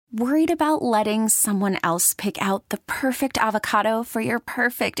Worried about letting someone else pick out the perfect avocado for your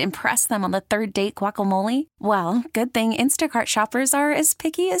perfect impress them on the third date guacamole? Well, good thing Instacart shoppers are as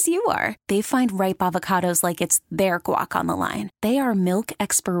picky as you are. They find ripe avocados like it's their guac on the line. They are milk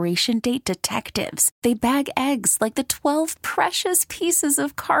expiration date detectives. They bag eggs like the 12 precious pieces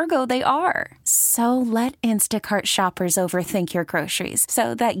of cargo they are. So let Instacart shoppers overthink your groceries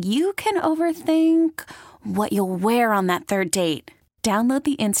so that you can overthink what you'll wear on that third date. Download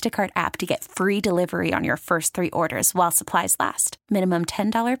the Instacart app to get free delivery on your first 3 orders while supplies last. Minimum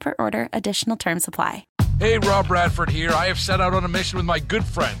 $10 per order. Additional terms apply. Hey, Rob Bradford here. I have set out on a mission with my good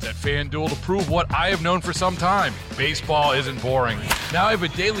friends at FanDuel to prove what I have known for some time. Baseball isn't boring. Now I have a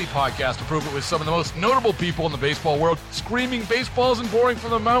daily podcast to prove it with some of the most notable people in the baseball world, screaming baseball isn't boring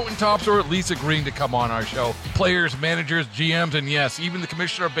from the mountaintops, or at least agreeing to come on our show. Players, managers, GMs, and yes, even the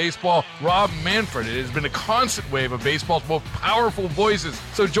commissioner of baseball, Rob Manfred. It has been a constant wave of baseball's most powerful voices.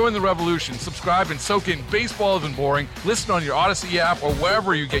 So join the revolution. Subscribe and soak in Baseball Isn't Boring. Listen on your Odyssey app or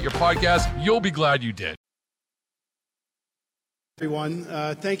wherever you get your podcasts. You'll be glad you did. Everyone,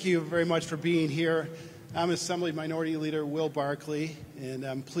 thank you very much for being here. I'm Assembly Minority Leader Will Barkley, and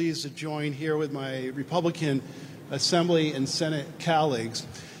I'm pleased to join here with my Republican Assembly and Senate colleagues.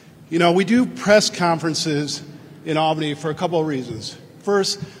 You know, we do press conferences in Albany for a couple of reasons.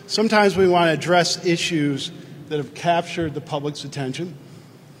 First, sometimes we want to address issues that have captured the public's attention.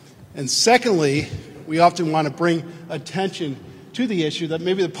 And secondly, we often want to bring attention to the issue that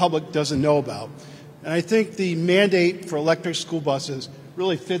maybe the public doesn't know about. And I think the mandate for electric school buses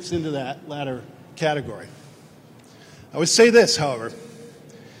really fits into that latter category. I would say this, however,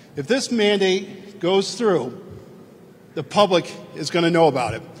 if this mandate goes through, the public is going to know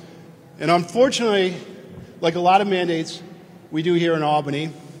about it. And unfortunately, like a lot of mandates we do here in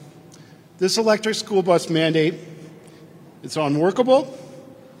Albany, this electric school bus mandate, it's unworkable,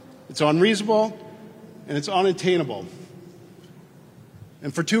 it's unreasonable, and it's unattainable.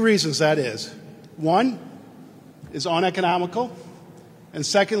 And for 2 reasons that is. One is uneconomical, and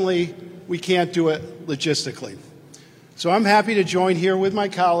secondly, we can't do it logistically. So I'm happy to join here with my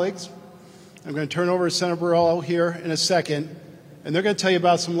colleagues. I'm going to turn over to Senator Borrello here in a second, and they're going to tell you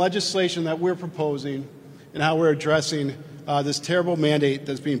about some legislation that we're proposing and how we're addressing this terrible mandate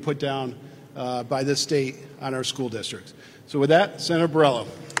that's being put down by this state on our school districts. So with that, Senator Borrello.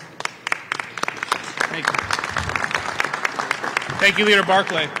 Thank you. Thank you, Leader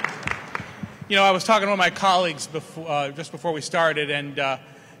Barkley. You know, I was talking to one of my colleagues just before we started and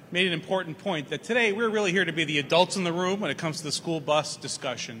made an important point that today we're really here to be the adults in the room when it comes to the school bus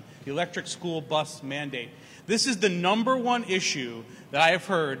discussion, the electric school bus mandate. This is the number one issue that I have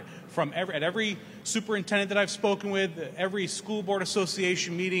heard from every superintendent that I've spoken with, every school board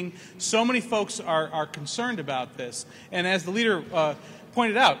association meeting. So many folks are concerned about this. And as the leader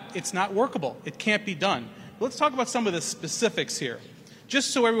pointed out, it's not workable. It can't be done. Let's talk about some of the specifics here.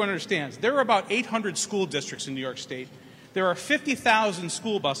 Just so everyone understands, there are about 800 school districts in New York State. There are 50,000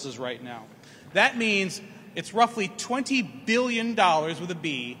 school buses right now. That means it's roughly $20 billion with a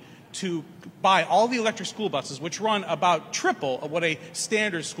B to buy all the electric school buses, which run about triple of what a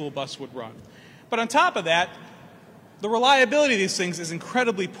standard school bus would run. But on top of that, the reliability of these things is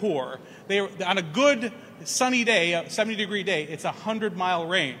incredibly poor. On a good sunny day, a 70-degree day, it's a 100-mile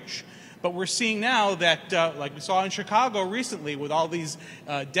range. But we're seeing now that, like we saw in Chicago recently with all these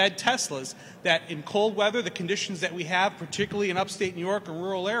dead Teslas, that in cold weather, the conditions that we have, particularly in upstate New York and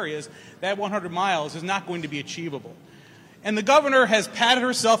rural areas, that 100 miles is not going to be achievable. And the governor has patted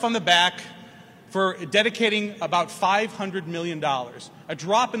herself on the back for dedicating about $500 million, a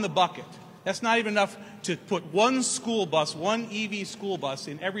drop in the bucket. That's not even enough to put one school bus, one EV school bus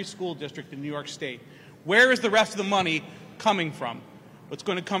in every school district in New York State. Where is the rest of the money coming from? It's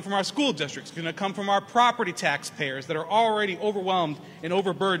going to come from our school districts. It's going to come from our property taxpayers that are already overwhelmed and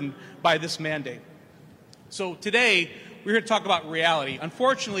overburdened by this mandate. So today, we're here to talk about reality.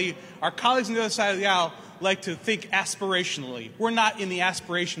 Unfortunately, our colleagues on the other side of the aisle like to think aspirationally. We're not in the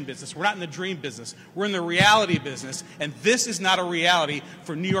aspiration business. We're not in the dream business. We're in the reality business, and this is not a reality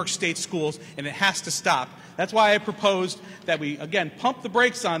for New York State schools, and it has to stop. That's why I proposed that we, again, pump the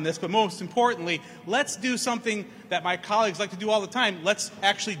brakes on this, but most importantly, let's do something that my colleagues like to do all the time. Let's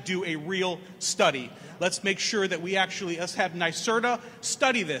actually do a real study. Let's make sure that let's have NYSERDA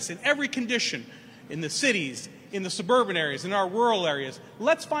study this in every condition, in the cities, in the suburban areas, in our rural areas.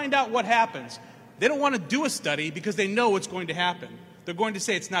 Let's find out what happens. They don't want to do a study because they know what's going to happen. They're going to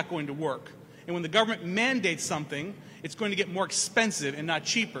say it's not going to work. And when the government mandates something, it's going to get more expensive and not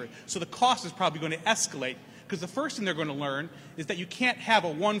cheaper. So the cost is probably going to escalate because the first thing they're going to learn is that you can't have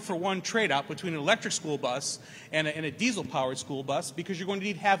a one-for-one trade-out between an electric school bus and a diesel-powered school bus, because you're going to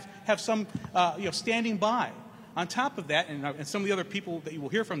need to have some standing by. On top of that, and some of the other people that you will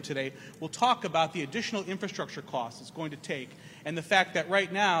hear from today will talk about the additional infrastructure costs it's going to take, and the fact that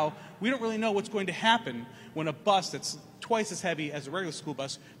right now we don't really know what's going to happen when a bus that's twice as heavy as a regular school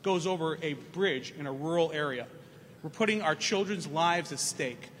bus goes over a bridge in a rural area. We're putting our children's lives at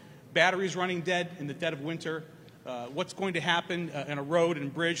stake. Batteries running dead in the dead of winter, what's going to happen in a road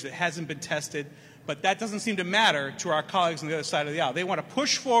and bridge that hasn't been tested, but that doesn't seem to matter to our colleagues on the other side of the aisle. They want to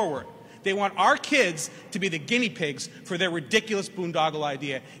push forward. They want our kids to be the guinea pigs for their ridiculous boondoggle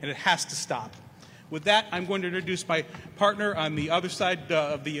idea, and it has to stop. With that, I'm going to introduce my partner on the other side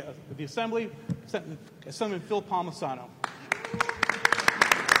of the Assembly, Senator Phil Palmisano.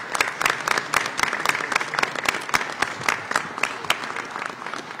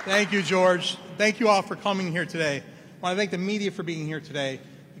 Thank you, George. Thank you all for coming here today. I want to thank the media for being here today,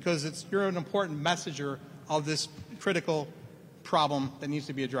 because you're an important messenger of this critical problem that needs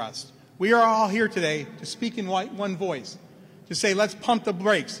to be addressed. We are all here today to speak in one voice, to say let's pump the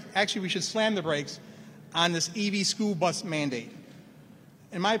brakes. Actually, we should slam the brakes on this EV school bus mandate.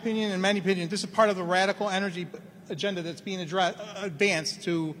 In my opinion, and many opinions, this is part of the radical energy agenda that's being advanced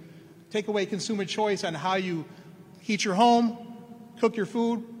to take away consumer choice on how you heat your home, cook your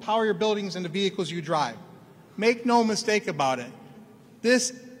food, power your buildings, and the vehicles you drive. Make no mistake about it.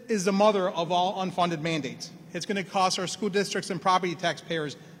 This is the mother of all unfunded mandates. It's going to cost our school districts and property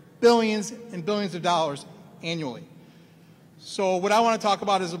taxpayers billions and billions of dollars annually. So what I want to talk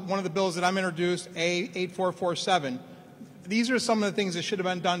about is one of the bills that I'm introduced, A8447. These are some of the things that should have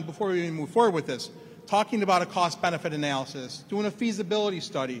been done before we even move forward with this. Talking about a cost-benefit analysis, doing a feasibility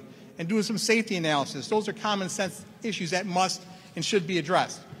study, and doing some safety analysis. Those are common sense issues that must and should be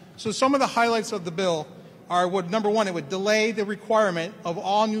addressed. So some of the highlights of the bill are, number one, it would delay the requirement of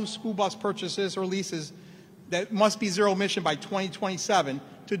all new school bus purchases or leases that must be zero emission by 2027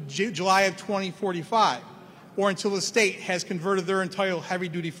 to July of 2045, or until the state has converted their entire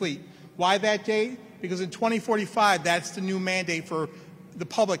heavy-duty fleet. Why that date? Because in 2045, that's the new mandate for the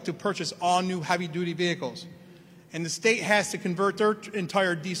public to purchase all new heavy-duty vehicles. And the state has to convert their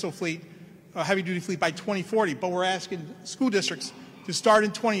entire diesel fleet, heavy-duty fleet, by 2040, but we're asking school districts to start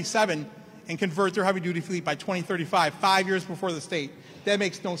in 27 and convert their heavy-duty fleet by 2035, 5 years before the state. That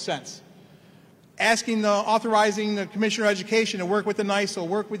makes no sense. Authorizing the Commissioner of Education to work with the NYSO,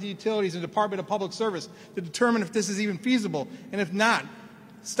 work with the utilities and Department of Public Service to determine if this is even feasible, and if not,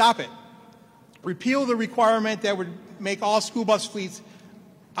 stop it. Repeal the requirement that would make all school bus fleets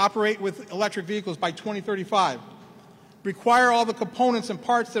operate with electric vehicles by 2035. Require all the components and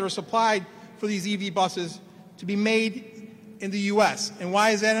parts that are supplied for these EV buses to be made in the U.S. And why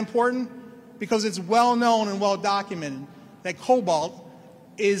is that important? Because it's well known and well documented that cobalt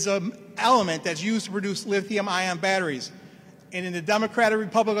is an element that's used to produce lithium-ion batteries. And in the Democratic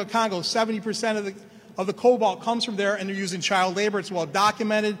Republic of Congo, 70% of the cobalt comes from there, and they're using child labor. It's well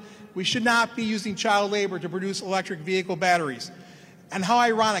documented. We should not be using child labor to produce electric vehicle batteries. And how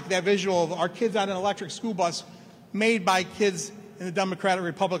ironic that visual of our kids on an electric school bus made by kids in the Democratic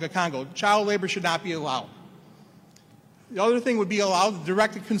Republic of Congo. Child labor should not be allowed. The other thing would be allowed to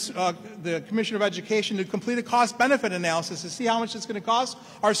direct the Commissioner of Education to complete a cost-benefit analysis to see how much it's going to cost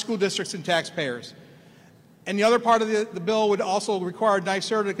our school districts and taxpayers. And the other part of the bill would also require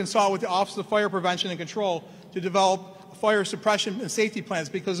NYSERDA to consult with the Office of Fire Prevention and Control to develop fire suppression and safety plans,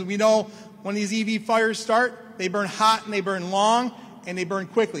 because we know when these EV fires start, they burn hot and they burn long and they burn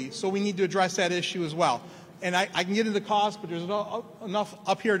quickly. So we need to address that issue as well. And I can get into the cost, but there's enough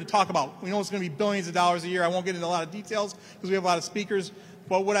up here to talk about. We know it's going to be billions of dollars a year. I won't get into a lot of details because we have a lot of speakers.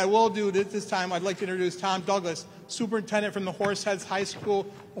 But what I will do this time, I'd like to introduce Tom Douglas, superintendent from the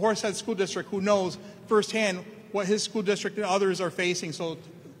Horseheads School District, who knows firsthand what his school district and others are facing. So,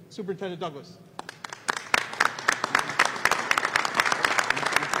 Superintendent Douglas.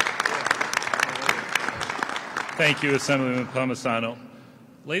 Thank you, Assemblyman Palmisano.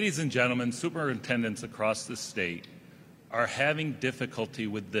 Ladies and gentlemen, superintendents across the state are having difficulty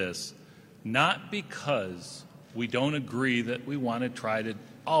with this, not because we don't agree that we want to try to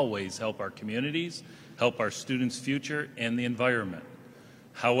always help our communities, help our students' future, and the environment.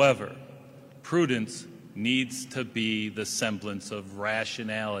 However, prudence needs to be the semblance of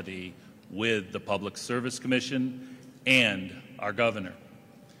rationality with the Public Service Commission and our governor.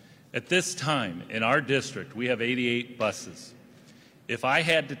 At this time, in our district, we have 88 buses. If I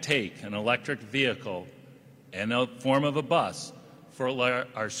had to take an electric vehicle in a form of a bus for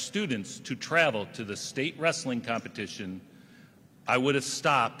our students to travel to the state wrestling competition, I would have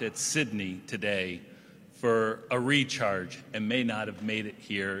stopped at Sydney today for a recharge and may not have made it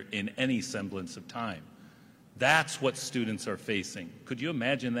here in any semblance of time. That's what students are facing. Could you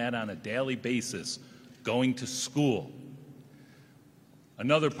imagine that on a daily basis, going to school?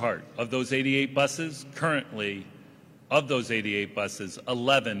 Another part of those 88 buses, currently, of those 88 buses,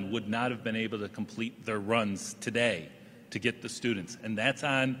 11 would not have been able to complete their runs today to get the students, and that's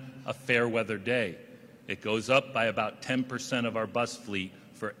on a fair weather day. It goes up by about 10% of our bus fleet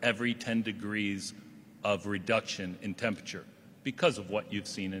for every 10 degrees of reduction in temperature because of what you've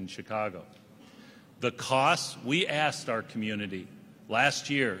seen in Chicago. The costs, we asked our community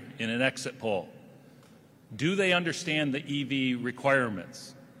last year in an exit poll, do they understand the EV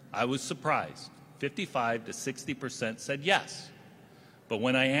requirements? I was surprised. 55 to 60% said yes. But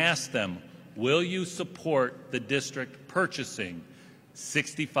when I asked them, will you support the district purchasing,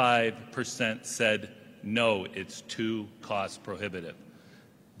 65% said no, it's too cost prohibitive.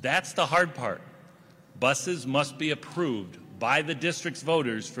 That's the hard part. Buses must be approved by the district's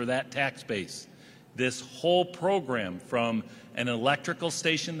voters for that tax base. This whole program, from an electrical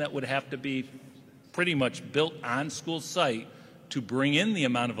station that would have to be pretty much built on school site to bring in the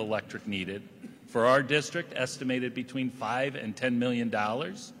amount of electric needed, for our district estimated between $5 and $10 million,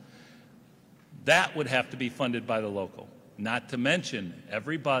 that would have to be funded by the local. Not to mention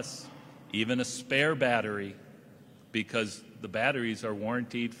every bus, even a spare battery, because the batteries are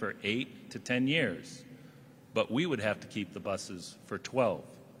warranted for 8 to 10 years. But we would have to keep the buses for 12.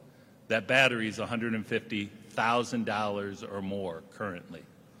 That battery is $150,000 or more currently.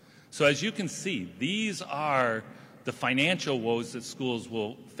 So as you can see, these are the financial woes that schools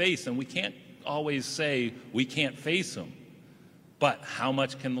will face, and we can't always say we can't face them. But how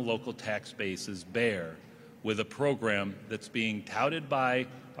much can the local tax bases bear with a program that's being touted by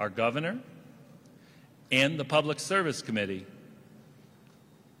our governor and the Public Service Committee,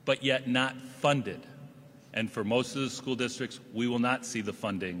 but yet not funded? And for most of the school districts, we will not see the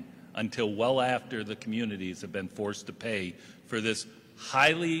funding until well after the communities have been forced to pay for this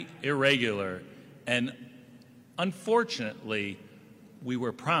highly irregular, and unfortunately, we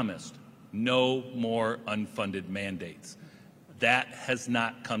were promised no more unfunded mandates. That has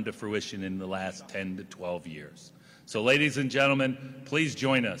not come to fruition in the last 10 to 12 years. So ladies and gentlemen, please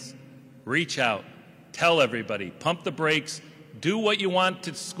join us. Reach out, tell everybody, pump the brakes, do what you want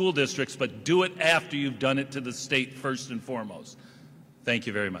to school districts, but do it after you've done it to the state first and foremost. Thank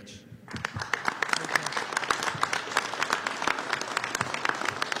you very much.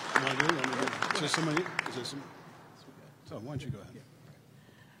 So why don't you go ahead?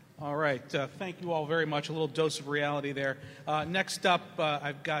 All right. Thank you all very much. A little dose of reality there. Next up,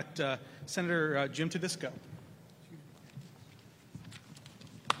 I've got Senator Jim Tedisco.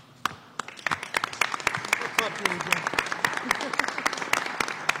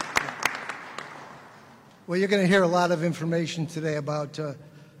 Well, you're going to hear a lot of information today about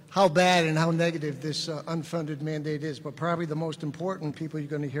how bad and how negative this unfunded mandate is, but probably the most important people you're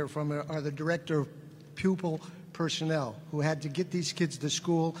going to hear from are the director of pupil personnel, who had to get these kids to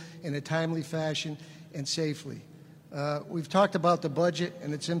school in a timely fashion and safely. We've talked about the budget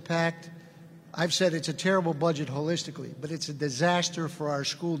and its impact. I've said it's a terrible budget holistically, but it's a disaster for our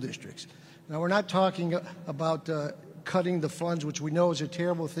school districts. Now, we're not talking about cutting the funds, which we know is a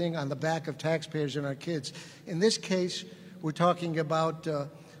terrible thing, on the back of taxpayers and our kids. In this case, we're talking about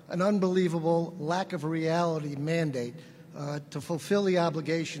an unbelievable lack of reality mandate to fulfill the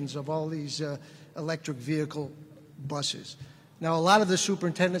obligations of all these electric vehicle buses. Now, a lot of the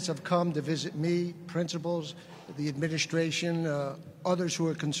superintendents have come to visit me, principals, the administration, others who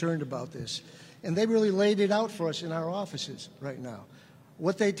are concerned about this. And they really laid it out for us in our offices right now.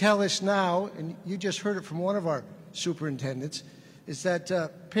 What they tell us now, and you just heard it from one of our superintendents, is that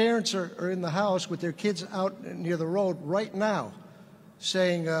parents are in the house with their kids out near the road right now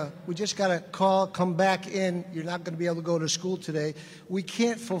saying, we just got to call, come back in, you're not going to be able to go to school today. We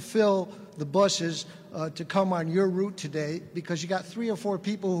can't fulfill the buses to come on your route today because you got 3 or 4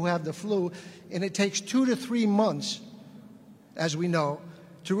 people who have the flu, and it takes 2 to 3 months, as we know,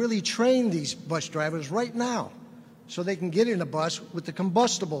 to really train these bus drivers right now so they can get in a bus with the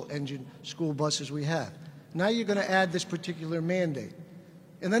combustible engine school buses we have. Now you're going to add this particular mandate.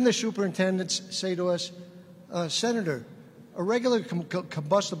 And then the superintendents say to us, Senator, a regular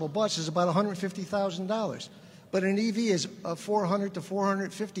combustible bus is about $150,000, but an EV is $400,000 to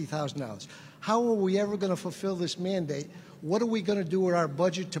 $450,000. How are we ever going to fulfill this mandate? What are we going to do with our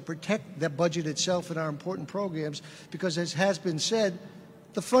budget to protect that budget itself and our important programs? Because as has been said,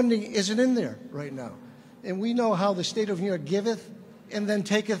 the funding isn't in there right now. And we know how the state of New York giveth and then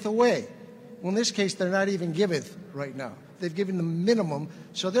taketh away. Well, in this case, they're not even giveth right now. They've given the minimum,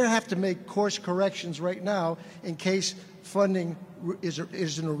 so they have to make course corrections right now in case funding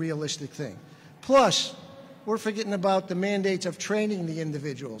isn't a realistic thing. Plus, we're forgetting about the mandates of training the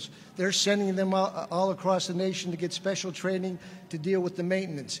individuals. They're sending them all across the nation to get special training to deal with the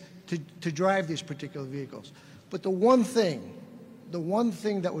maintenance, to drive these particular vehicles. But the one thing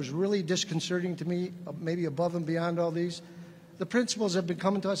that was really disconcerting to me, maybe above and beyond all these, the principals have been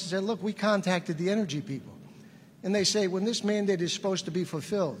coming to us and said, look, we contacted the energy people. And they say, when this mandate is supposed to be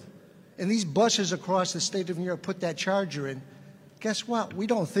fulfilled, and these buses across the state of New York put that charger in, guess what? We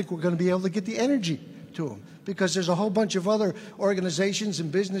don't think we're going to be able to get the energy to them, because there's a whole bunch of other organizations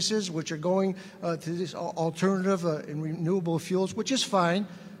and businesses which are going to this alternative and renewable fuels, which is fine.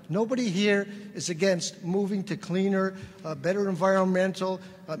 Nobody here is against moving to cleaner, better environmental,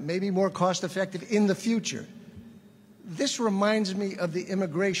 maybe more cost-effective in the future. This reminds me of the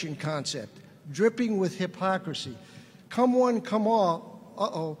immigration concept, dripping with hypocrisy. Come one, come all.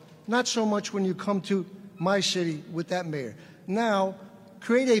 Uh-oh. Not so much when you come to my city with that mayor. Now,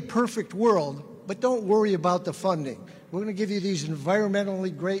 create a perfect world, but don't worry about the funding. We're going to give you these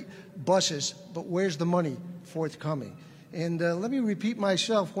environmentally great buses, but where's the money forthcoming? And let me repeat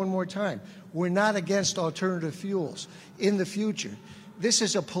myself one more time. We're not against alternative fuels in the future. This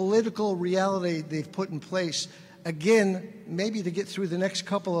is a political reality they've put in place, again, maybe to get through the next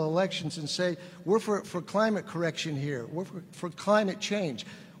couple of elections and say, we're for climate correction here. We're for climate change.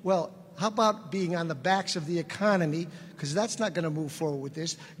 Well, how about being on the backs of the economy, because that's not going to move forward with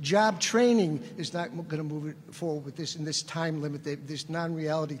this. Job training is not going to move forward with this in this time limit, this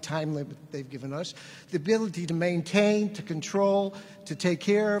non-reality time limit they've given us. The ability to maintain, to control, to take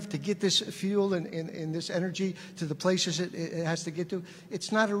care of, to get this fuel and this energy to the places it has to get to,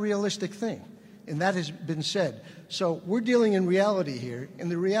 it's not a realistic thing. And that has been said. So we're dealing in reality here.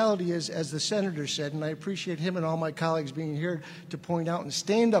 And the reality is, as the senator said, and I appreciate him and all my colleagues being here to point out and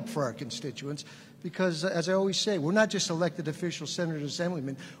stand up for our constituents, because, as I always say, we're not just elected officials, senators,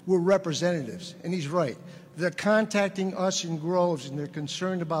 assemblymen, we're representatives. And he's right. They're contacting us in groves, and they're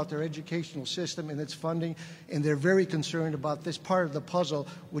concerned about their educational system and its funding, and they're very concerned about this part of the puzzle,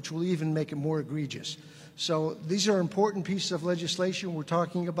 which will even make it more egregious. So these are important pieces of legislation we're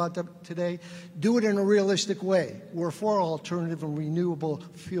talking about today. Do it in a realistic way. We're for alternative and renewable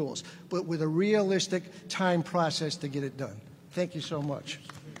fuels, but with a realistic time process to get it done. Thank you so much.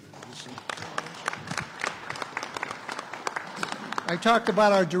 I talked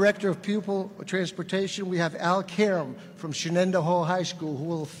about our Director of Pupil Transportation. We have Al Karam from Shenandoah High School, who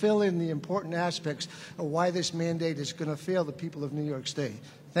will fill in the important aspects of why this mandate is going to fail the people of New York State.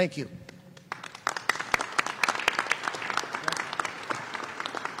 Thank you.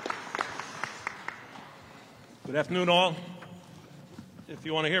 Good afternoon, all. If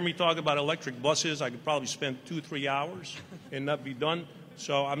you want to hear me talk about electric buses, I could probably spend 2-3 hours and not be done.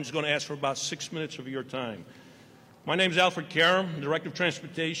 So I'm just going to ask for about 6 minutes of your time. My name is Alfred Karam, Director of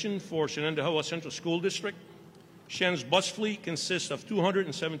Transportation for Shenandoah Central School District. Shen's bus fleet consists of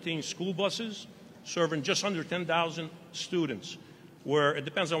 217 school buses serving just under 10,000 students, where it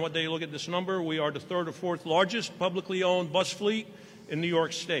depends on what day you look at this number. We are the third or fourth largest publicly owned bus fleet in New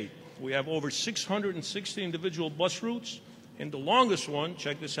York State. We have over 660 individual bus routes, and the longest one,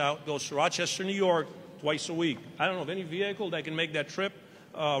 check this out, goes to Rochester, New York, twice a week. I don't know of any vehicle that can make that trip,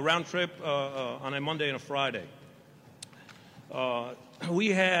 round trip, on a Monday and a Friday. We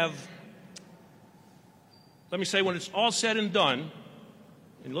have, let me say, when it's all said and done,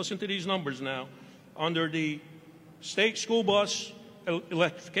 and listen to these numbers now, under the state school bus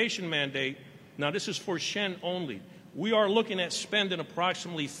electrification mandate, now this is for Shen only, we are looking at spending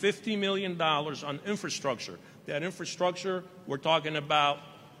approximately $50 million on infrastructure. That infrastructure, we're talking about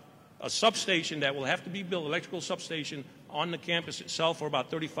a substation that will have to be built, electrical substation on the campus itself for about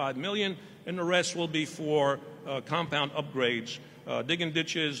 $35 million, and the rest will be for compound upgrades, digging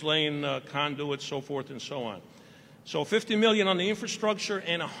ditches, laying conduits, so forth and so on. So $50 million on the infrastructure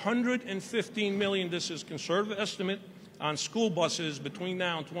and $115 million, this is conservative estimate, on school buses between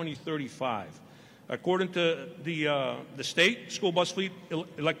now and 2035. According to the state school bus fleet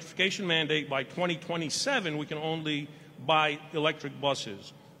electrification mandate, by 2027, we can only buy electric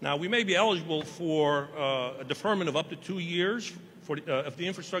buses. Now, we may be eligible for a deferment of up to 2 years for if the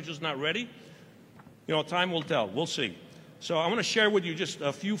infrastructure is not ready. You know, time will tell. We'll see. So I want to share with you just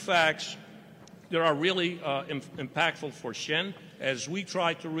a few facts that are really impactful for Shen as we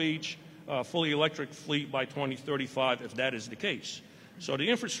try to reach a fully electric fleet by 2035, if that is the case. So the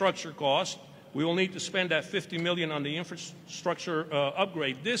infrastructure cost, we will need to spend that $50 million on the infrastructure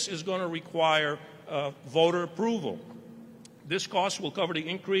upgrade. This is going to require voter approval. This cost will cover the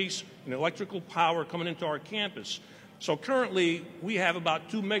increase in electrical power coming into our campus. So currently, we have about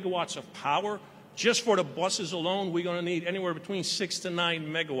 2 megawatts of power. Just for the buses alone, we're going to need anywhere between 6 to 9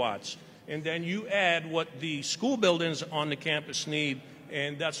 megawatts. And then you add what the school buildings on the campus need,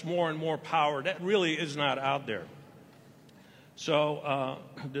 and that's more and more power. That really is not out there. So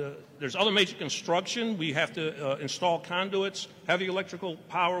there's other major construction. We have to install conduits, heavy electrical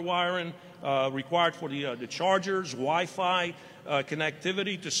power wiring required for the chargers, Wi-Fi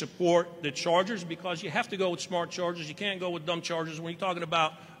connectivity to support the chargers, because you have to go with smart chargers. You can't go with dumb chargers when you're talking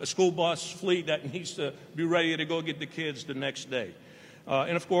about a school bus fleet that needs to be ready to go get the kids the next day.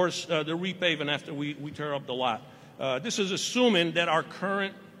 And, of course, the repaving after we tear up the lot. This is assuming that our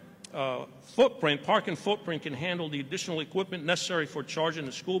current parking footprint can handle the additional equipment necessary for charging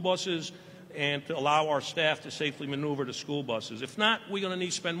the school buses and to allow our staff to safely maneuver the school buses. If not, we're going to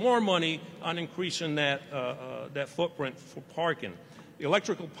need to spend more money on increasing that footprint for parking. The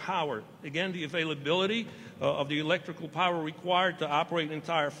electrical power, again, the availability of the electrical power required to operate an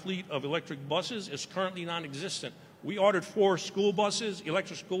entire fleet of electric buses is currently non-existent. We ordered 4 school buses,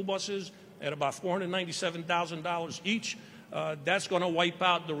 electric school buses, at about $497,000 each. That's going to wipe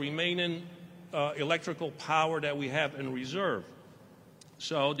out the remaining electrical power that we have in reserve.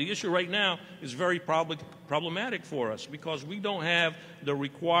 So the issue right now is very problematic for us because we don't have the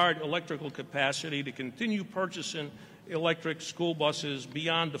required electrical capacity to continue purchasing electric school buses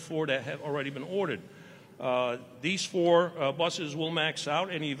beyond the 4 that have already been ordered. These 4 buses will max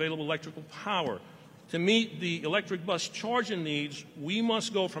out any available electrical power. To meet the electric bus charging needs, we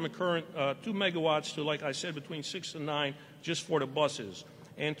must go from a current 2 megawatts to, like I said, between 6 and 9 just for the buses.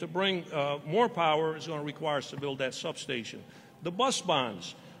 And to bring more power is going to require us to build that substation. The bus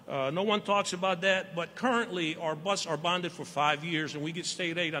bonds, no one talks about that, but currently our buses are bonded for 5 years, and we get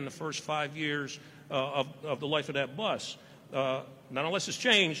state aid on the first 5 years of the life of that bus. Not unless it's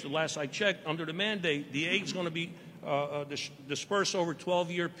changed, the last I checked, under the mandate, the aid is going to be dispersed over a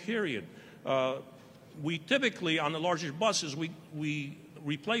 12-year period. We typically, on the larger buses, we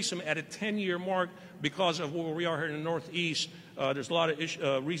replace them at a 10-year mark because of where we are here in the Northeast. There's a lot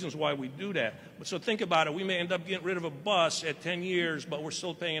of reasons why we do that. But so think about it. We may end up getting rid of a bus at 10 years, but we're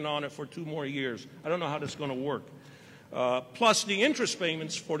still paying on it for 2 more years. I don't know how that's going to work. Plus, the interest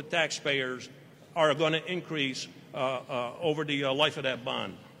payments for the taxpayers are going to increase over the life of that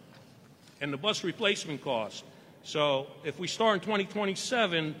bond. And the bus replacement cost. So if we start in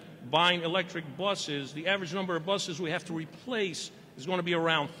 2027 buying electric buses, the average number of buses we have to replace is going to be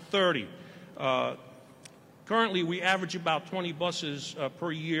around 30. Currently, we average about 20 buses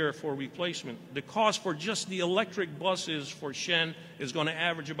per year for replacement. The cost for just the electric buses for Shen is going to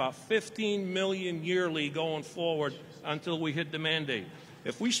average about $15 million yearly going forward until we hit the mandate.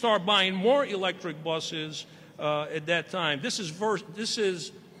 If we start buying more electric buses at that time, it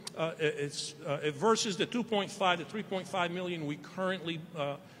versus the 2.5 to 3.5 million we currently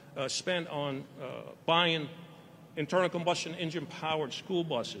spend on buying internal combustion engine powered school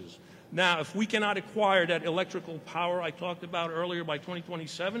buses. Now, if we cannot acquire that electrical power I talked about earlier by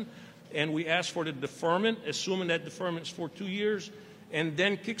 2027, and we ask for the deferment, assuming that deferment is for 2 years, and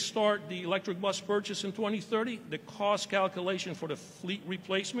then kickstart the electric bus purchase in 2030, the cost calculation for the fleet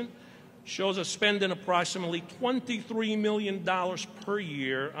replacement shows us spending approximately $23 million per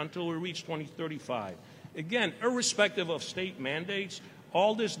year until we reach 2035. Again, irrespective of state mandates,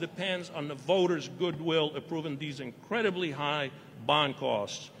 all this depends on the voters' goodwill approving these incredibly high bond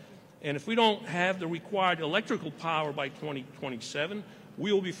costs. And if we don't have the required electrical power by 2027,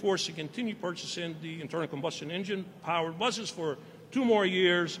 we will be forced to continue purchasing the internal combustion engine powered buses for 2 more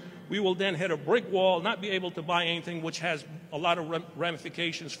years. We will then hit a brick wall, not be able to buy anything, which has a lot of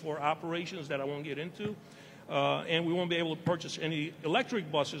ramifications for operations that I won't get into. And we won't be able to purchase any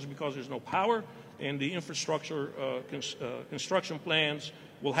electric buses because there's no power, and the infrastructure construction plans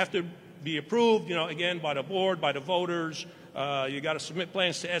will have to be approved, again, by the board, by the voters. You got to submit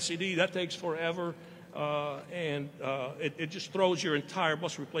plans to SED. That takes forever, and it just throws your entire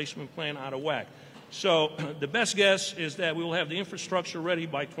bus replacement plan out of whack. So the best guess is that we will have the infrastructure ready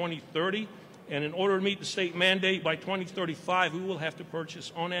by 2030, and in order to meet the state mandate by 2035, we will have to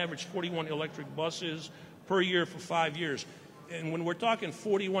purchase, on average, 41 electric buses per year for 5 years. And when we're talking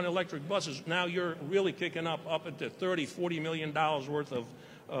 41 electric buses, now you're really kicking up into $30, $40 million worth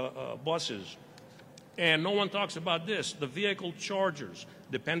of buses. And no one talks about this. The vehicle chargers,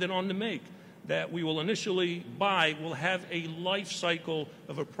 depending on the make, that we will initially buy will have a life cycle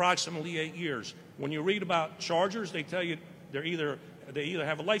of approximately 8 years. When you read about chargers, they tell you they either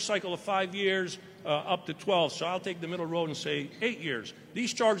have a life cycle of 5 years up to 12. So I'll take the middle road and say 8 years.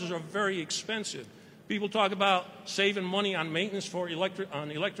 These chargers are very expensive. People talk about saving money on maintenance for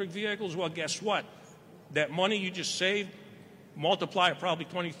electric vehicles. Well, guess what? that money you just saved, multiply it probably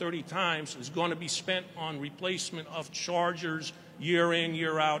 20, 30 times, is going to be spent on replacement of chargers year in,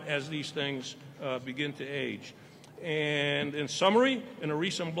 year out as these things begin to age. And in summary, in a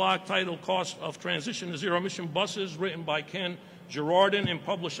recent blog titled Cost of Transition to Zero-Emission Buses, written by Ken Girardin and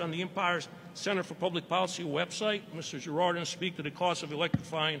published on the Empire Center for Public Policy website, Mr. Girardin speaks to the cost of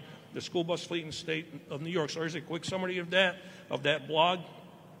electrifying the school bus fleet in the state of New York. So here's a quick summary of that blog.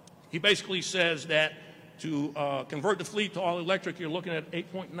 He basically says that to convert the fleet to all electric, you're looking at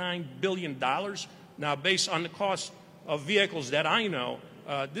 $8.9 billion. Now, based on the cost of vehicles that I know,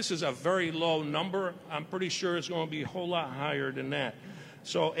 this is a very low number. I'm pretty sure it's going to be a whole lot higher than that.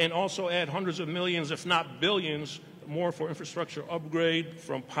 So, and also add hundreds of millions, if not billions, more for infrastructure upgrade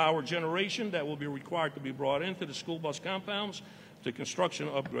from power generation that will be required to be brought into the school bus compounds to construction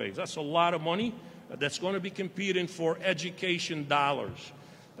upgrades. That's a lot of money that's going to be competing for education dollars.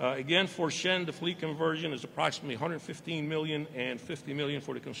 Again, for Shen, the fleet conversion is approximately $115 million and $50 million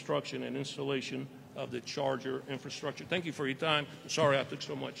for the construction and installation of the charger infrastructure. Thank you for your time. Sorry I took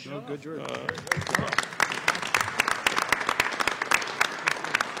so much. No, good, George. All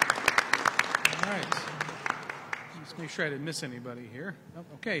right. Just make sure I didn't miss anybody here. Oh,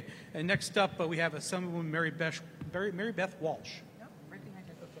 okay. And next up, we have Assemblywoman Mary Beth Walsh. Right behind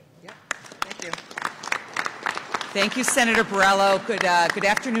her. Okay. Yep. Thank you. Thank you, Senator Borrello. Good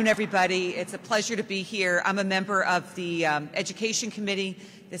afternoon, everybody. It's a pleasure to be here. I'm a member of the Education Committee.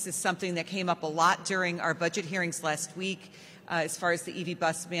 This is something that came up a lot during our budget hearings last week as far as the EV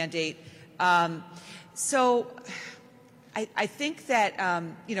bus mandate. So I think that,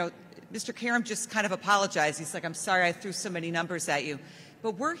 Mr. Karam just kind of apologized. He's like, I'm sorry I threw so many numbers at you.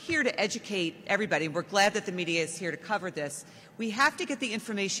 But we're here to educate everybody. We're glad that the media is here to cover this. We have to get the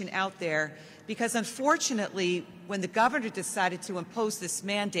information out there because, unfortunately, when the governor decided to impose this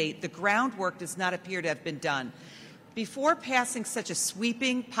mandate, the groundwork does not appear to have been done. Before passing such a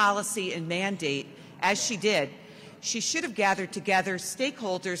sweeping policy and mandate, as she did, she should have gathered together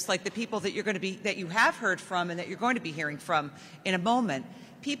stakeholders like the people that you have heard from and that you're going to be hearing from in a moment.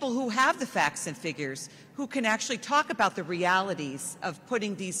 People who have the facts and figures, who can actually talk about the realities of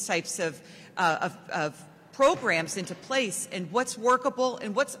putting these types of programs into place and what's workable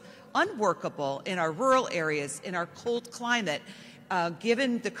and what's unworkable in our rural areas, in our cold climate,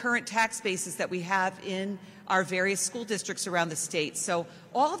 given the current tax bases that we have in our various school districts around the state. So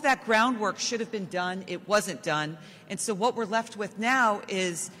all of that groundwork should have been done. It wasn't done. And so what we're left with now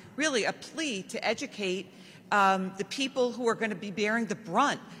is really a plea to educate the people who are going to be bearing the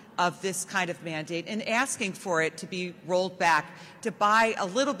brunt of this kind of mandate and asking for it to be rolled back, to buy a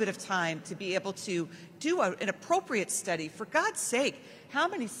little bit of time to be able to do an appropriate study. For God's sake, how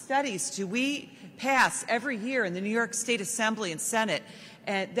many studies do we pass every year in the New York State Assembly and Senate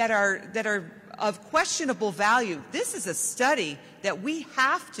that are of questionable value? This is a study that we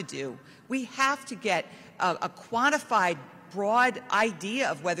have to do. We have to get a quantified, broad idea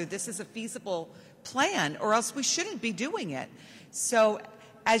of whether this is a feasible plan, or else we shouldn't be doing it. So,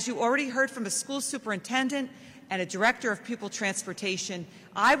 as you already heard from a school superintendent and a director of pupil transportation,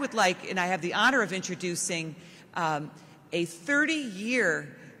 I would like, and I have the honor of introducing a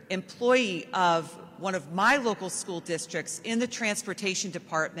 30-year employee of one of my local school districts in the transportation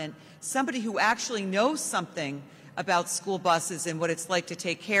department, somebody who actually knows something about school buses and what it's like to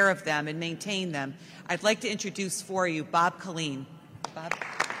take care of them and maintain them. I'd like to introduce for you Bob Killeen. Bob.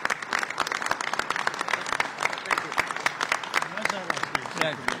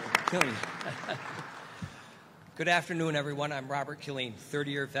 Good afternoon, everyone. I'm Robert Killeen,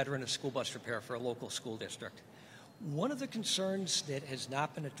 30-year veteran of school bus repair for a local school district. One of the concerns that has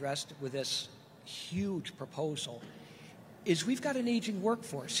not been addressed with this huge proposal is we've got an aging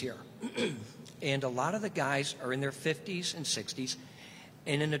workforce here. And a lot of the guys are in their 50s and 60s.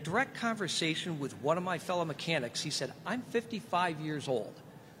 And in a direct conversation with one of my fellow mechanics, he said, I'm 55 years old.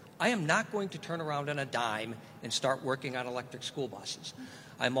 I am not going to turn around on a dime and start working on electric school buses.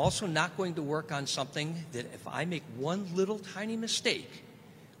 I'm also not going to work on something that if I make one little tiny mistake,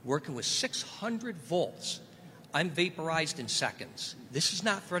 working with 600 volts, I'm vaporized in seconds. This is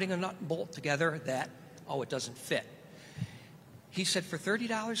not threading a nut and bolt together that, oh, it doesn't fit. He said, for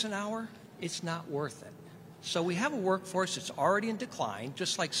 $30 an hour, it's not worth it. So we have a workforce that's already in decline,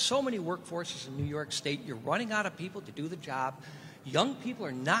 just like so many workforces in New York State. You're running out of people to do the job. Young people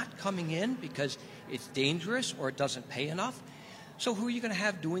are not coming in because it's dangerous or it doesn't pay enough. So who are you going to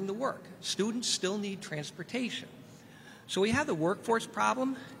have doing the work? Students still need transportation. So we have the workforce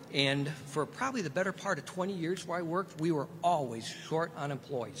problem, and for probably the better part of 20 years where I worked, we were always short on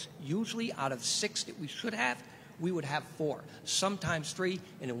employees. Usually out of 6 that we should have, we would have 4, sometimes 3,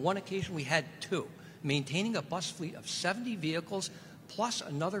 and on one occasion we had 2. maintaining a bus fleet of 70 vehicles plus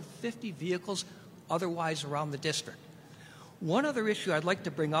another 50 vehicles otherwise around the district. One other issue I'd like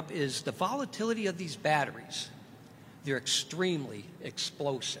to bring up is the volatility of these batteries. They're extremely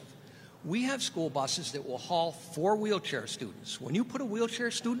explosive. We have school buses that will haul 4 wheelchair students. When you put a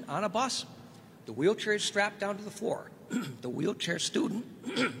wheelchair student on a bus, the wheelchair is strapped down to the floor. The wheelchair student,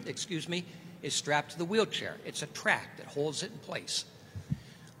 excuse me, is strapped to the wheelchair. It's a track that holds it in place.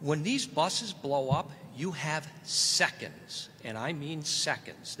 When these buses blow up, you have seconds, and I mean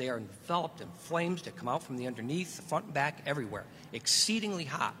seconds. They are enveloped in flames that come out from the underneath, the front and back, everywhere, exceedingly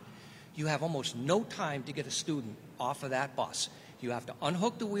hot. You have almost no time to get a student off of that bus. You have to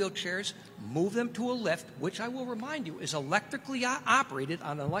unhook the wheelchairs, move them to a lift, which I will remind you is electrically operated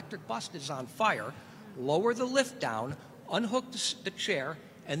on an electric bus that is on fire, lower the lift down, unhook the chair,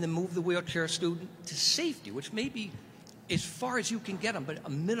 and then move the wheelchair student to safety, which may be as far as you can get them, but a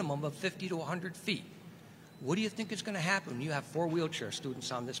minimum of 50 to 100 feet. What do you think is going to happen when you have 4 wheelchair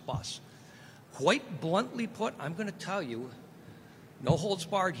students on this bus? Quite bluntly put, I'm going to tell you, no holds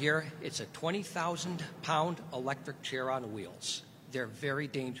barred here, it's a 20,000-pound electric chair on wheels. They're very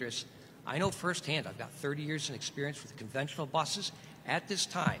dangerous. I know firsthand, I've got 30 years in experience with conventional buses. At this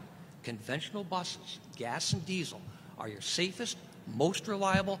time, conventional buses, gas and diesel, are your safest, most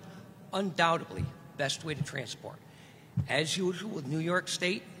reliable, undoubtedly best way to transport. As usual with New York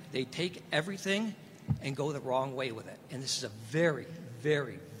State, they take everything and go the wrong way with it. And this is a very,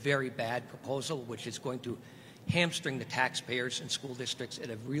 very, very bad proposal, which is going to hamstring the taxpayers and school districts at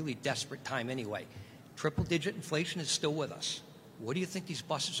a really desperate time anyway. Triple-digit inflation is still with us. What do you think these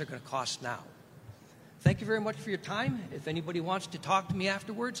buses are going to cost now? Thank you very much for your time. If anybody wants to talk to me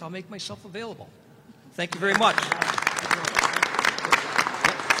afterwards, I'll make myself available. Thank you very much.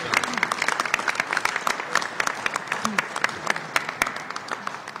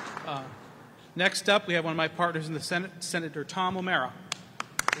 Next up, we have one of my partners in the Senate, Senator Tom O'Mara.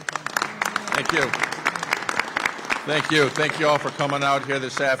 Thank you. Thank you. Thank you all for coming out here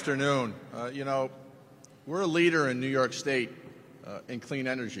this afternoon. You know, we're a leader in New York State in clean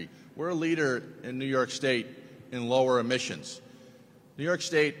energy. We're a leader in New York State in lower emissions. New York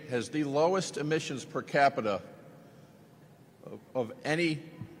State has the lowest emissions per capita of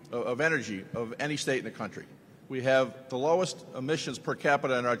energy of any state in the country. We have the lowest emissions per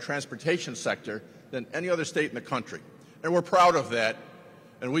capita in our transportation sector than any other state in the country. And we're proud of that,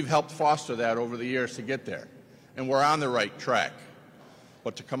 and we've helped foster that over the years to get there. And we're on the right track.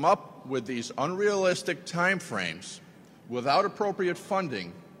 But to come up with these unrealistic time frames without appropriate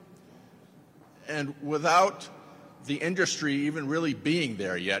funding and without the industry even really being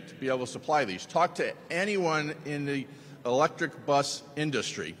there yet to be able to supply these. Talk to anyone in the electric bus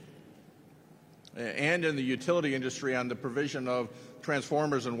industry and in the utility industry on the provision of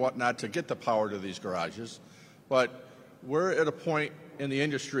transformers and whatnot to get the power to these garages. But we're at a point in the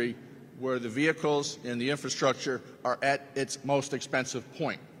industry where the vehicles and the infrastructure are at its most expensive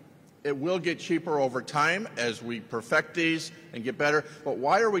point. It will get cheaper over time as we perfect these and get better. But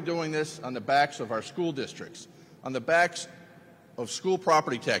why are we doing this on the backs of our school districts, on the backs of school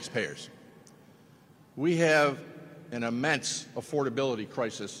property taxpayers? We have an immense affordability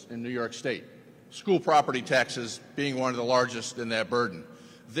crisis in New York State, school property taxes being one of the largest in that burden.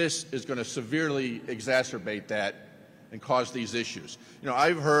 This is going to severely exacerbate that and cause these issues. You know,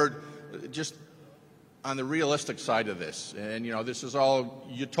 I've heard just on the realistic side of this, and you know, this is all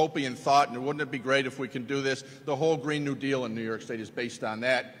utopian thought, and wouldn't it be great if we can do this? The whole Green New Deal in New York State is based on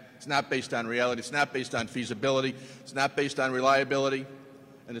that. It's not based on reality. It's not based on feasibility. It's not based on reliability,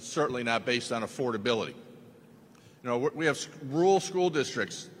 and it's certainly not based on affordability. You know, we have rural school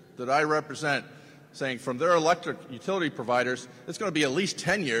districts that I represent saying from their electric utility providers, it's going to be at least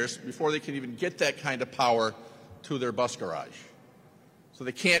 10 years before they can even get that kind of power to their bus garage. So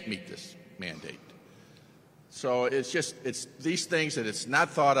they can't meet this mandate. So it's these things that it's not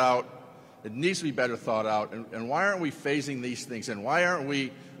thought out. It needs to be better thought out. And why aren't we phasing these things in? Why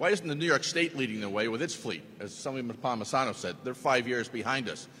isn't the New York State leading the way with its fleet? As Assemblyman Palmisano said, they're 5 years behind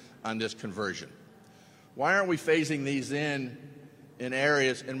us on this conversion. Why aren't we phasing these in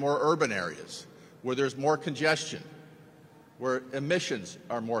areas, in more urban areas, where there's more congestion, where emissions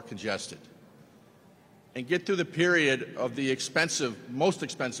are more congested? And get through the period of the most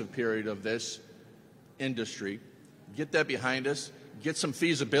expensive period of this industry, get that behind us, get some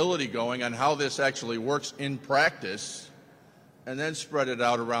feasibility going on how this actually works in practice, and then spread it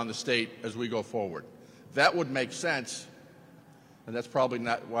out around the state as we go forward. That would make sense, and that's probably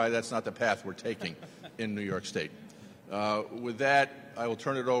not why that's not the path we're taking in New York State. With that, I will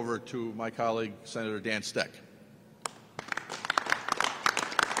turn it over to my colleague, Senator Dan Steck.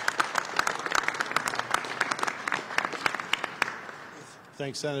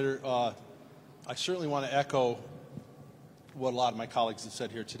 Thanks, Senator. I certainly want to echo what a lot of my colleagues have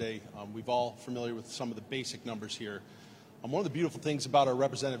said here today. We've all familiar with some of the basic numbers here. One of the beautiful things about our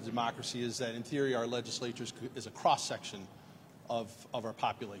representative democracy is that, in theory, our legislature is a cross-section of our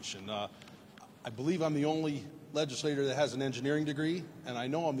population. I believe I'm the only legislator that has an engineering degree, and I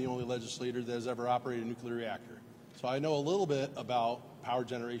know I'm the only legislator that has ever operated a nuclear reactor. So I know a little bit about power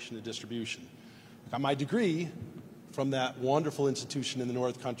generation and distribution. I got my degree from that wonderful institution in the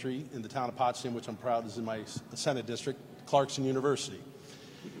North Country, in the town of Potsdam, which I'm proud is in my Senate district, Clarkson University.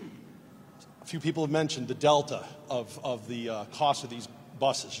 A few people have mentioned the delta of the cost of these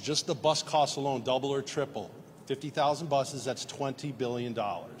buses. Just the bus costs alone, double or triple. 50,000 buses, that's $20 billion.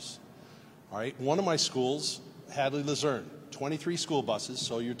 All right, one of my schools, Hadley Luzerne, 23 school buses,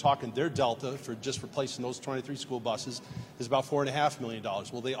 so you're talking their delta for just replacing those 23 school buses is about $4.5 million.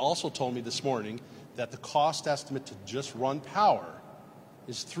 Well, they also told me this morning that the cost estimate to just run power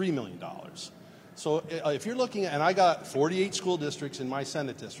is $3 million. So if you're looking at, and I got 48 school districts in my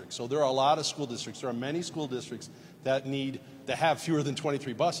Senate district, so there are a lot of school districts. There are many school districts that have fewer than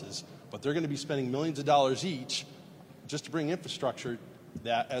 23 buses, but they're going to be spending millions of dollars each just to bring infrastructure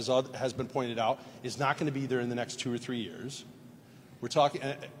that, as has been pointed out, is not going to be there in the next 2 or 3 years. We're talking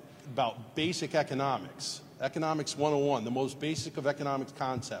about basic economics. Economics 101, the most basic of economics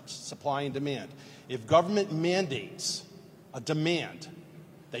concepts, supply and demand. If government mandates a demand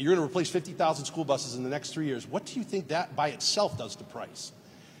that you're going to replace 50,000 school buses in the next 3 years, what do you think that by itself does to price?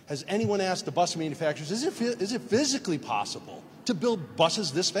 Has anyone asked the bus manufacturers, is it physically possible to build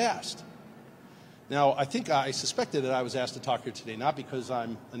buses this fast? Now, I suspected that I was asked to talk here today, not because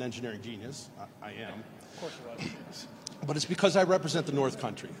I'm an engineering genius. I am. Of course it was. But it's because I represent the North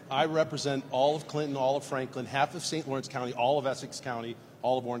Country. I represent all of Clinton, all of Franklin, half of St. Lawrence County, all of Essex County,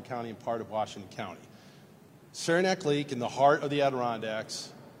 all of Warren County, and part of Washington County. Saranac Lake, in the heart of the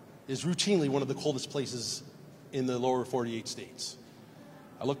Adirondacks, is routinely one of the coldest places in the lower 48 states.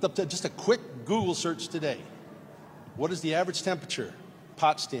 I looked up just a quick Google search today. What is the average temperature?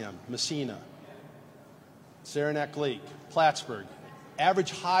 Potsdam, Messina, Saranac Lake, Plattsburgh. Average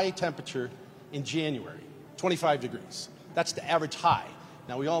high temperature in January, 25 degrees. That's the average high.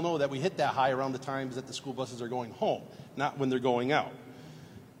 Now, we all know that we hit that high around the times that the school buses are going home, not when they're going out.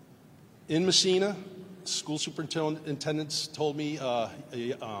 In Messina, school superintendents told me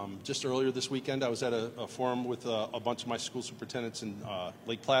just earlier this weekend, I was at a forum with a bunch of my school superintendents in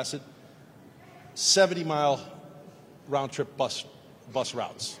Lake Placid, 70-mile round-trip bus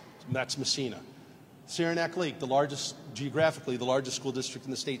routes. And that's Messina. Saranac Lake, geographically the largest school district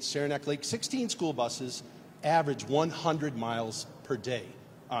in the state, Saranac Lake, 16 school buses average 100 miles per day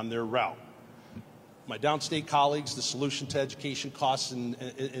on their route. My downstate colleagues, the solution to education costs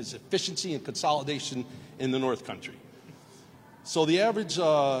is efficiency and consolidation in the North Country. So the average,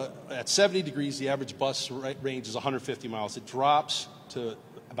 at 70 degrees, the average bus range is 150 miles. It drops to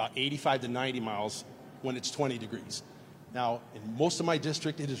about 85 to 90 miles when it's 20 degrees. Now, in most of my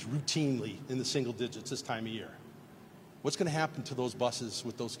district, it is routinely in the single digits this time of year. What's going to happen to those buses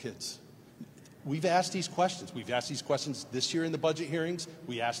with those kids? We've asked these questions. We've asked these questions this year in the budget hearings.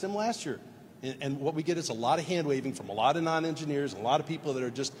 We asked them last year. And what we get is a lot of hand-waving from a lot of non-engineers, a lot of people that are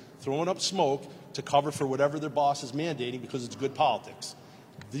just throwing up smoke to cover for whatever their boss is mandating because it's good politics.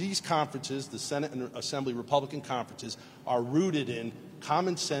 These conferences, the Senate and Assembly Republican conferences, are rooted in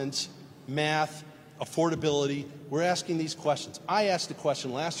common sense, math, affordability. We're asking these questions. I asked the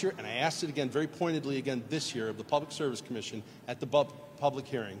question last year, and I asked it again very pointedly again this year of the Public Service Commission at the public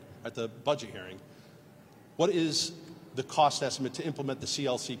hearing, at the budget hearing. What is the cost estimate to implement the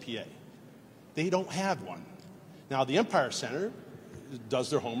CLCPA? They don't have one. Now, the Empire Center does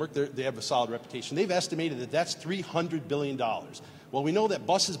their homework. They have a solid reputation. They've estimated that that's $300 billion. Well, we know that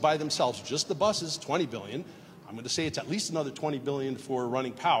buses by themselves, just the buses, $20 billion. I'm going to say it's at least another $20 billion for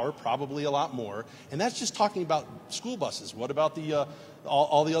running power, probably a lot more. And that's just talking about school buses. What about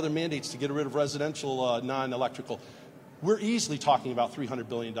all the other mandates to get rid of residential non-electrical? We're easily talking about $300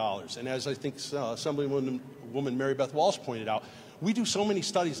 billion. And as I think Assemblywoman Mary Beth Walsh pointed out, we do so many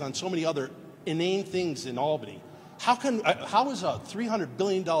studies on so many other inane things in Albany. How is a $300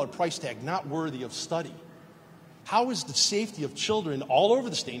 billion price tag not worthy of study? How is the safety of children all over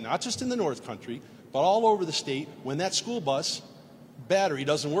the state, not just in the North Country, but all over the state, when that school bus battery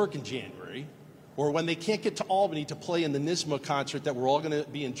doesn't work in January, or when they can't get to Albany to play in the NYSSMA concert that we're all going to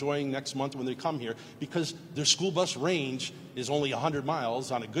be enjoying next month when they come here, because their school bus range is only 100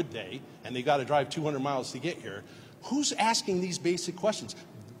 miles on a good day, and they got to drive 200 miles to get here? Who's asking these basic questions?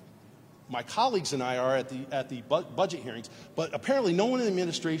 My colleagues and I are at the budget hearings, but apparently no one in the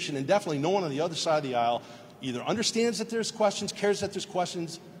administration and definitely no one on the other side of the aisle either understands that there's questions, cares that there's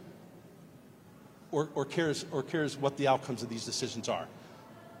questions, or cares what the outcomes of these decisions are.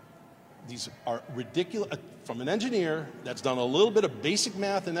 These are ridiculous. From an engineer that's done a little bit of basic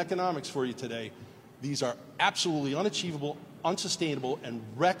math and economics for you today, these are absolutely unachievable, unsustainable, and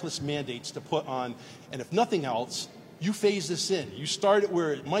reckless mandates to put on. And if nothing else, you phase this in. You start it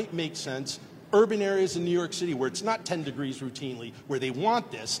where it might make sense. Urban areas in New York City where it's not 10 degrees routinely, where they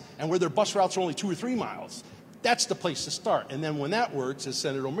want this, and where their bus routes are only 2 or 3 miles. That's the place to start. And then when that works, as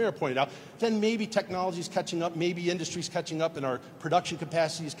Senator O'Meara pointed out, then maybe technology is catching up, maybe industry's catching up, and our production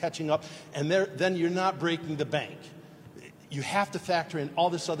capacity is catching up, and then you're not breaking the bank. You have to factor in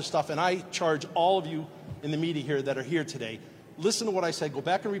all this other stuff, and I charge all of you in the media here that are here today, listen to what I said, go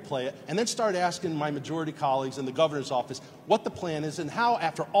back and replay it, and then start asking my majority colleagues in the governor's office what the plan is and how,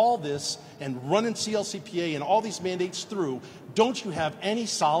 after all this and running CLCPA and all these mandates through, don't you have any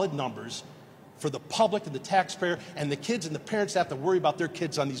solid numbers for the public and the taxpayer and the kids and the parents that have to worry about their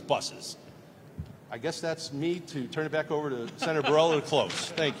kids on these buses? I guess that's me to turn it back over to Senator Borrello to close.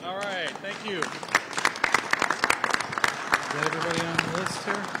 Thank you. All right, thank you. Is that everybody on the list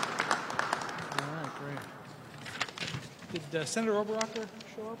here? All right, great. Did Senator Oberrocker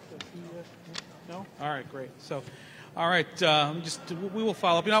show up? No? All right, great. So, all right, we will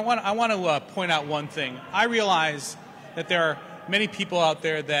follow up. You know, I want to point out one thing. I realize that there are many people out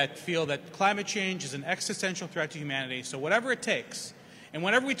there that feel that climate change is an existential threat to humanity. So whatever it takes, and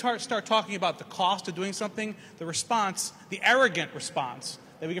whenever we start talking about the cost of doing something, the response, the arrogant response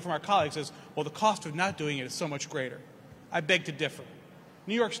that we get from our colleagues is, well, the cost of not doing it is so much greater. I beg to differ.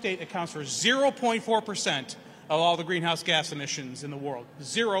 New York State accounts for 0.4% of all the greenhouse gas emissions in the world.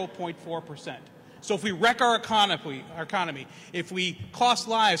 0.4%. So if we wreck our economy, if we cost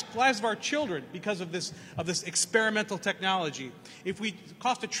lives of our children because of this experimental technology, if we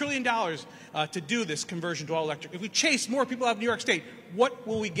cost $1 trillion to do this conversion to all electric, if we chase more people out of New York State, what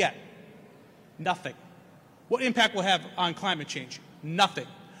will we get? Nothing. What impact will it have on climate change? Nothing.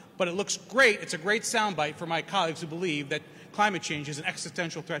 But it looks great. It's a great soundbite for my colleagues who believe that climate change is an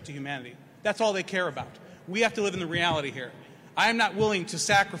existential threat to humanity. That's all they care about. We have to live in the reality here. I am not willing to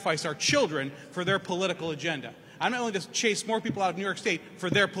sacrifice our children for their political agenda. I'm not willing to chase more people out of New York State for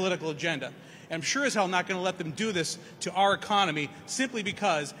their political agenda. And I'm sure as hell not going to let them do this to our economy simply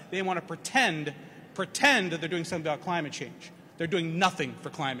because they want to pretend that they're doing something about climate change. They're doing nothing for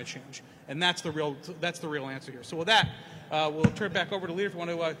climate change. And that's the real answer here. So with that, we'll turn it back over to the leader if you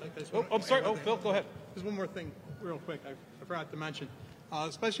want to... I'm sorry. Oh, Phil, go ahead. There's one more thing real quick I forgot to mention.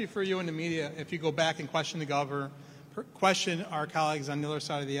 Especially for you in the media, if you go back and question the governor, question our colleagues on the other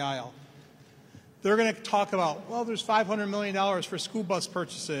side of the aisle. They're going to talk about, well, there's $500 million for school bus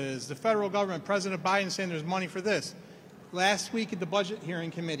purchases. The federal government, President Biden saying there's money for this. Last week at the Budget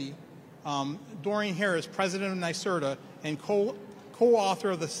Hearing Committee, Doreen Harris, president of NYSERDA and co-author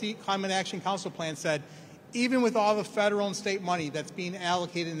of the Climate Action Council plan, said, even with all the federal and state money that's being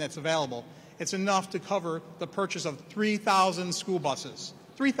allocated and that's available, it's enough to cover the purchase of 3,000 school buses.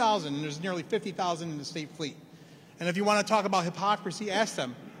 3,000, and there's nearly 50,000 in the state fleet. And if you want to talk about hypocrisy, ask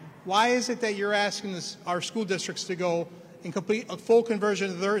them, why is it that you're asking our school districts to go and complete a full conversion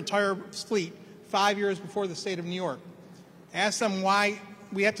of their entire fleet 5 years before the state of New York? Ask them why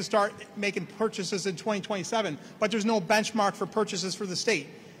we have to start making purchases in 2027, but there's no benchmark for purchases for the state.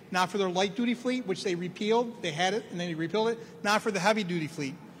 Not for their light-duty fleet, which they repealed. They had it, and then they repealed it. Not for the heavy-duty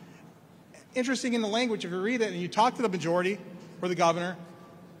fleet. Interesting in the language, if you read it and you talk to the majority or the governor,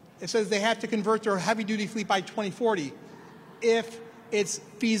 it says they have to convert their heavy-duty fleet by 2040 if it's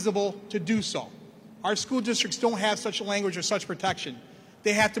feasible to do so. Our school districts don't have such a language or such protection.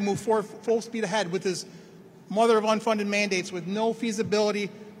 They have to move forward full speed ahead with this mother of unfunded mandates with no feasibility,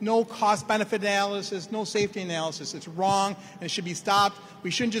 no cost-benefit analysis, no safety analysis. It's wrong, and it should be stopped.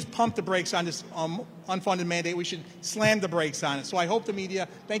 We shouldn't just pump the brakes on this unfunded mandate. We should slam the brakes on it. So I hope the media,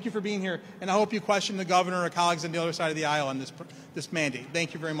 thank you for being here, and I hope you question the governor or colleagues on the other side of the aisle on this mandate.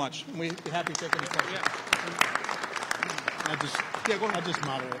 Thank you very much. And we'd be happy to take any questions. I'll just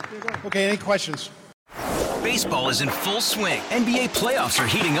moderate. Okay, any questions? Baseball is in full swing. NBA playoffs are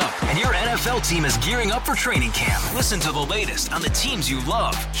heating up, and your NFL team is gearing up for training camp. Listen to the latest on the teams you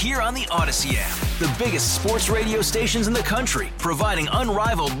love here on the Odyssey app. The biggest sports radio stations in the country, providing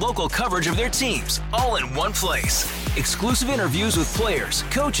unrivaled local coverage of their teams, all in one place. Exclusive interviews with players,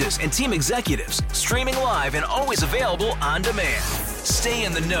 coaches, and team executives, streaming live and always available on demand. Stay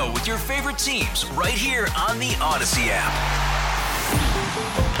in the know with your favorite teams right here on the Odyssey app.